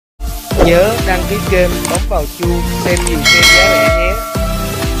Nhớ đăng ký kênh, bấm vào chuông, xem nhiều xe giá rẻ nhé.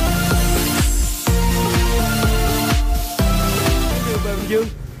 Bình Dương.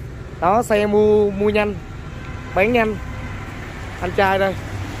 Đó, xe mua nhanh, bán nhanh. Anh trai đây.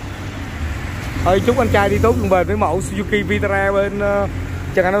 Ơi, chúc anh trai đi tốt đường bền với mẫu Suzuki Vitara bên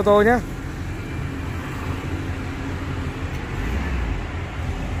Trần Anh ô tô nhé.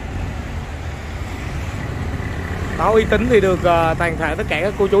 Đó, uy tín thì được toàn thể tất cả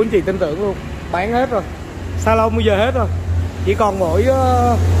các cô chú anh chị tin tưởng luôn. Bán hết rồi, salon bây giờ hết rồi, chỉ còn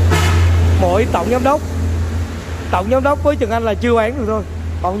mỗi tổng giám đốc với Trần Anh là chưa bán được thôi,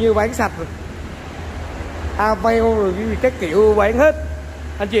 còn như bán sạch rồi, Avel rồi các kiểu bán hết.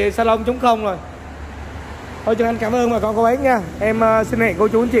 Anh chị salon trống không rồi. Thôi Trần Anh cảm ơn bà con có bán nha. Em xin hẹn cô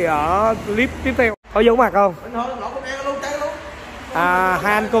chú anh chị ở clip tiếp theo. Có giống mặt không?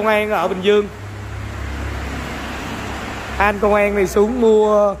 Hai anh công an ở Bình Dương. Anh công an này xuống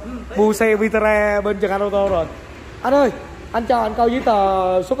mua xe Vitara bên Trần Anh ô tô rồi. Anh ơi, anh cho anh câu giấy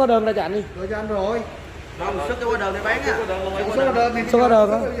tờ xuất hóa đơn ra cho anh đi. Rồi cho anh rồi. Đâu xuất cái hóa đơn để bán á. Xuất hóa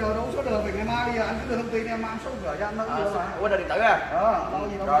đơn á. Bây giờ đâu xuất đơn về ngày mai, bây giờ anh cứ đưa thông tin em mang xuất gửi cho anh thôi. Hóa đơn điện tử à?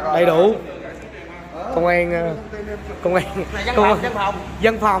 Đầy đủ. Công an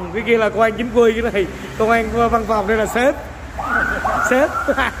văn phòng, cái kia là công an chính quy, cái này công an văn phòng, đây là sếp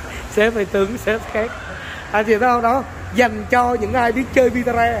sếp phải tướng sếp khác. Anh chị thấy không, đó dành cho những ai biết chơi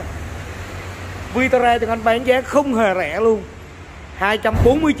Vitara cho anh bán giá không hề rẻ luôn,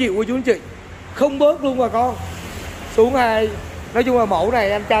 240 triệu của chú anh chị, không bớt luôn bà con. Xuống hai, nói chung là mẫu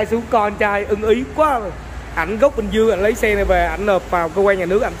này anh trai xuống con, anh trai ưng ý quá rồi. Ảnh gốc Bình Dương, ảnh lấy xe này về, ảnh nộp vào cơ quan nhà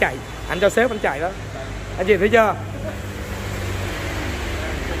nước, ảnh chạy, ảnh cho sếp ảnh chạy đó. Anh chị thấy chưa?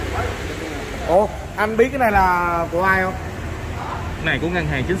 Ồ, anh biết cái này là của ai không? Cái này của ngân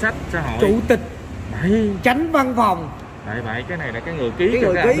hàng chính sách xã hội, chủ tịch chánh văn phòng. Đấy, cái này là cái người ký,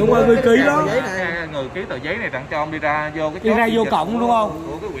 đúng rồi, người ký đó. Người ký tờ giấy này tặng cho ông đi ra vô cái đi ra vô cổng đúng không?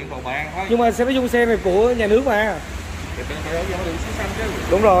 Của cái huyện Bầu Bàng thôi. Nhưng mà nói chung xe này của nhà nước mà.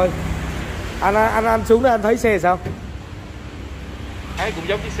 Đúng rồi. Anh xuống đây anh thấy xe sao? Thấy cũng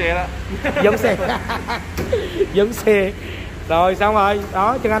giống chiếc xe đó. Giống xe. Giống xe. Rồi xong rồi.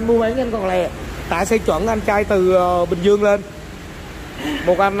 Đó, Trần Anh mua bán anh còn lè. Tại xe chuẩn anh trai từ Bình Dương lên.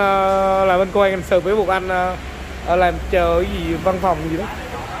 Một anh là bên công an hình sự, với một anh làm chờ gì văn phòng gì đó,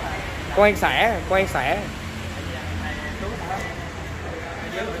 công an xã.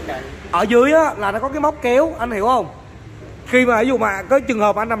 Ở dưới á là nó có cái móc kéo, anh hiểu không? Khi mà ví dụ mà có trường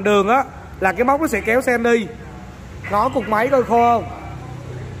hợp anh nằm đường á là cái móc nó sẽ kéo xe anh đi. Ngó cục máy coi khô không?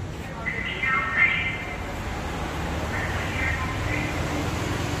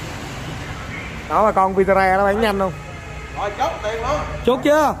 Đó mà con Vitara nó bán nhanh không? Rồi chốt tiền luôn. Chốt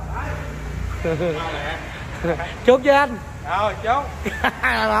chưa? Chốt cho anh. Rồi chốt.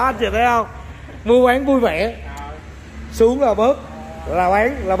 Đó anh chị thấy không? Mua bán vui vẻ. Xuống là bớt, là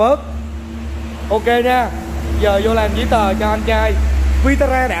bán là bớt. Ok nha. Giờ vô làm giấy tờ cho anh trai.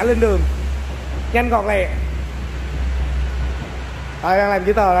 Vitara đã lên đường, nhanh gọn lẹ. Rồi đang làm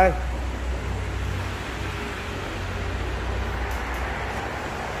giấy tờ đây.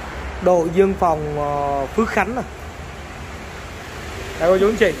 Đội dân phòng Phước Khánh nè. Đây cô chú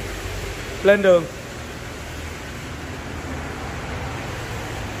anh chị, lên đường.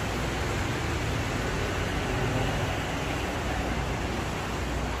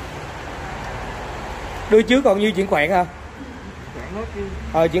 Đưa trước còn như chuyển khoản hả?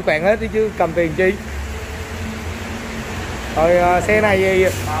 Chuyển khoản hết đi chứ cầm tiền chi. Rồi xe này thì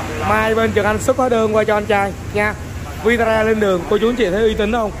mai bên Trần Anh xuất hóa đơn qua cho anh trai nha. Vitara lên đường, cô chú anh chị thấy uy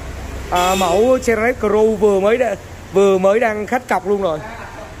tín không? Mẫu Cherry Crew vừa mới đăng khách cọc luôn rồi.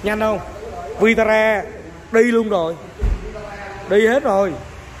 Nhanh không? Vitara đi luôn rồi. Đi hết rồi.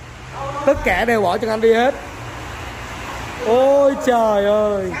 Tất cả đều bỏ Trần Anh đi hết. Ôi trời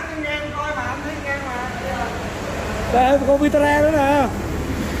ơi. Đây có Vitara nữa nè.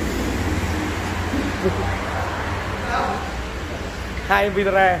 Hai em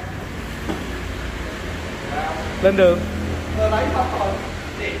Vitara lên đường.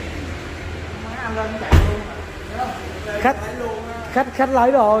 Khách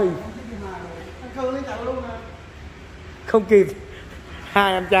lấy rồi. Không kịp.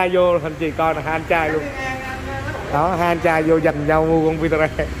 Hai anh trai vô thành chị coi là hai anh trai luôn. Đó, hai anh trai vô dành nhau mua con Vitara.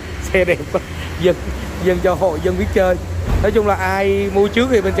 Xe đẹp quá. Dân cho hội dân biết chơi. Nói chung là ai mua trước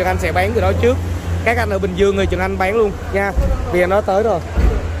thì bên Trần Anh sẽ bán từ đó trước. Các anh ở Bình Dương thì Trần Anh bán luôn nha. Vì anh nói tới rồi.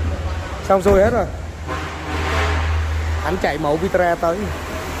 Xong xuôi hết rồi. Anh chạy mẫu Vitara tới.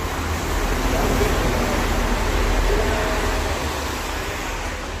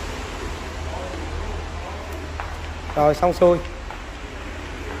 Rồi xong xuôi.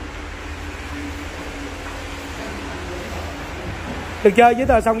 Được chơi giấy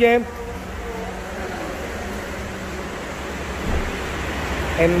tờ xong cho em.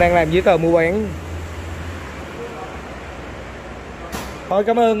 Em đang làm giấy tờ mua bán. Thôi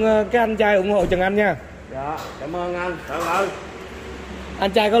cảm ơn các anh trai ủng hộ Trần Anh nha. Dạ, cảm ơn anh. Trời ơi.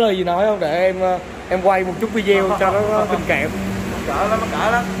 Anh trai có lời gì nói không để em quay một chút video cho nó tình cảm. Mắc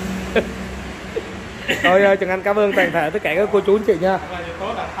cỡ lắm. Thôi Trần Anh cảm ơn toàn thể tất cả các cô chú anh chị nha.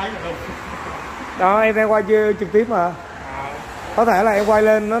 Đó em đang quay trực tiếp mà. Có thể là em quay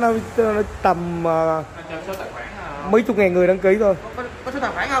lên nó tầm mấy chục ngàn người đăng ký thôi. Có số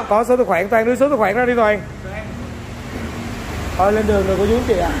tài khoản không? Có số tài khoản, Toàn đưa số tài khoản ra đi Toàn. Thôi lên đường rồi cô chú anh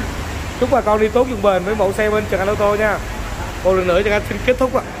chị ạ. Chúc bà con đi tốt dùm bền với mẫu xe bên Trần Anh ô tô nha. Một lần nữa Trần Anh xin kết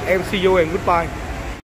thúc ạ. Em see you and goodbye.